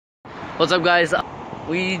What's up, guys?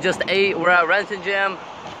 We just ate. We're at Renton Jam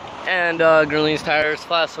and Gurleen's Tires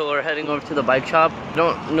class, so we're heading over to the bike shop.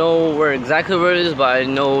 Don't know exactly where it is, but I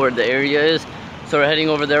know where the area is, so we're heading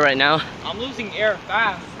over there right now. I'm losing air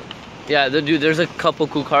fast. Yeah, dude, there's a couple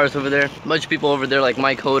cool cars over there. A bunch of people over there, like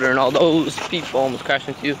Mike Hoder and all those people almost crashed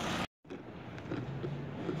into you.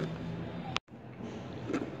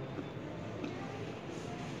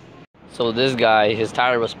 So this guy, his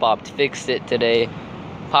tire was popped, fixed it today,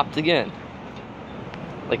 popped again.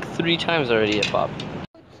 Like 3 times already it popped.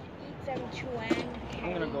 I'm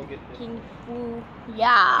gonna go get this. King Fu.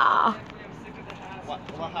 Yeah. What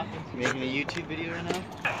happened? Making a YouTube video right now?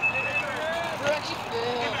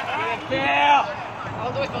 Yeah!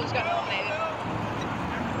 All the way folks got nominated.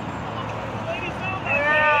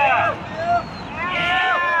 Yeah!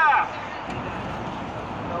 Yeah!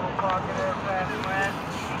 Double pocket air fast, man.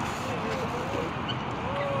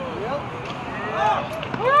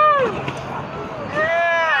 Woo!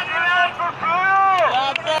 Yeah! Get out for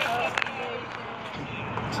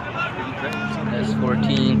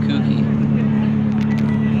S14 Kooky.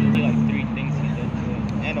 Like 3 things he did to it.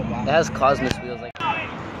 And a wow. It has Cosmos wheels like. He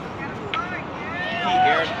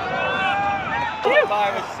aired.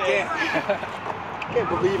 5 or 6. Can't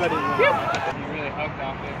believe I didn't know. You really hugged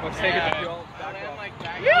off it. Let's take it to the old back off. Like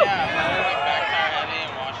back, yeah, like back tire heavy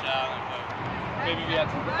and wash out. Maybe we had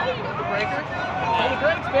some. Oh, you got the breaker? Oh, the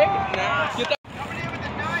brakes, baby. Nah. Get that.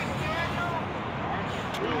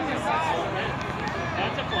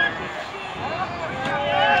 That's a flyer.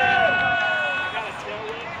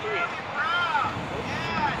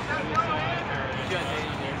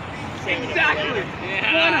 Exactly.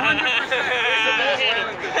 100%.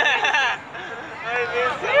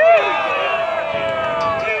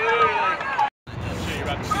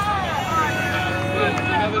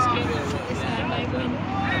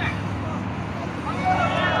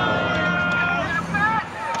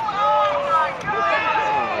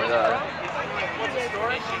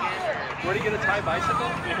 Where'd he get a Thai bicycle?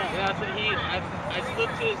 Yeah, that's what I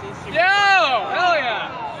slipped to his Instagram. Yo! Hell yeah!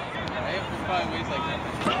 Right? He probably weighs like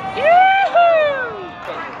nothing. Yoo-hoo!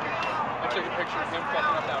 I took a picture of him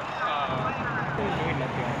fucking up that.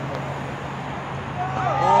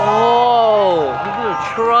 Oh, he did a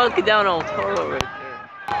truck down El Toro right there.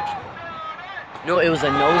 No, it was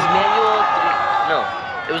a nose manual. No,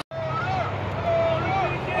 it was.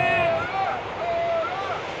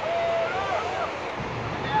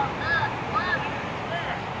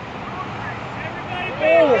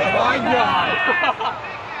 Oh my god!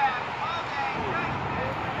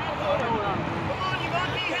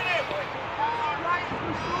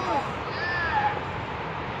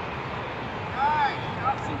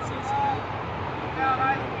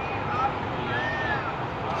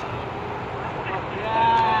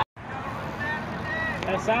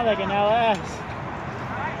 That sounds like an LS.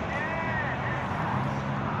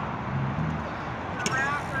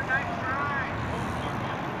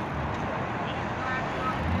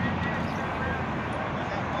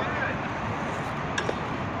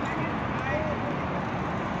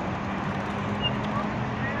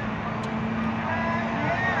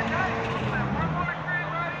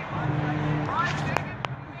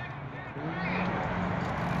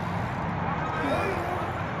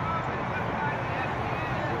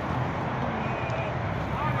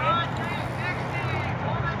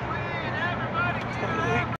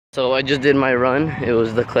 So I just did my run. It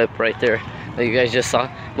was the clip right there that you guys just saw.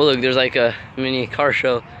 But look, there's like a mini car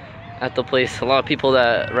show at the place. A lot of people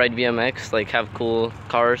that ride BMX like have cool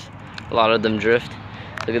cars. A lot of them drift.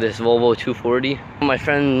 Look at this Volvo 240. My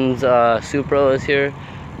friend's Supra is here.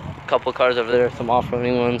 A couple cars over there, some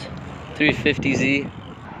off-roading ones. 350Z.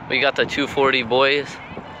 We got the 240 boys.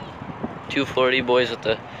 240 boys with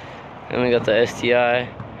the, and we got the STI.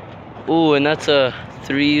 Ooh, and that's a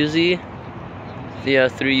 3UZ. Yeah,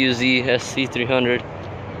 3UZ SC300.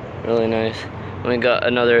 Really nice. And we got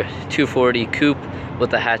another 240 coupe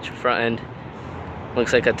with a hatch front end.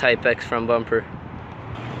 Looks like a Type X front bumper.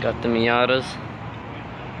 Got the Miatas.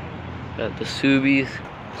 Got the Subis.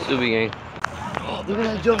 Subi gang. Oh, look at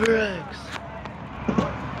that Joker X.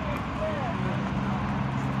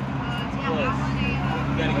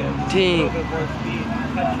 Dang.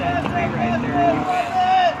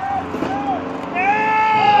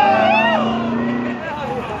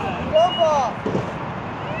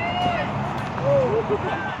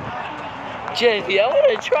 Jeffy, I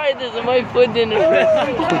want to try this and my foot didn't hurt.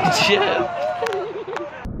 Jeff.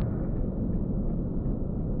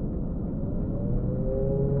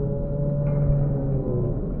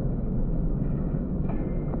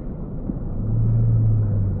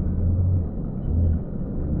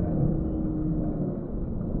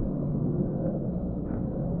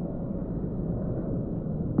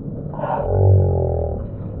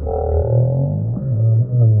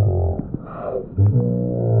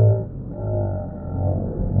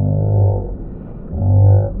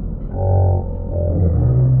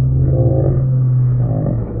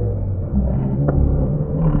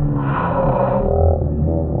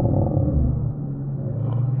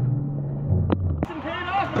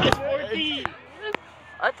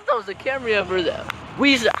 I thought that was a Camry ever there.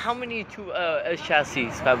 How many S chassis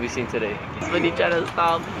have we seen today? When he tried to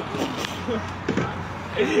stop.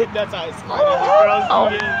 That's how it's girls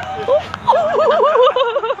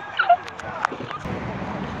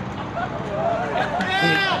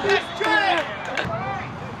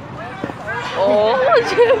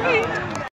Oh, Jimmy.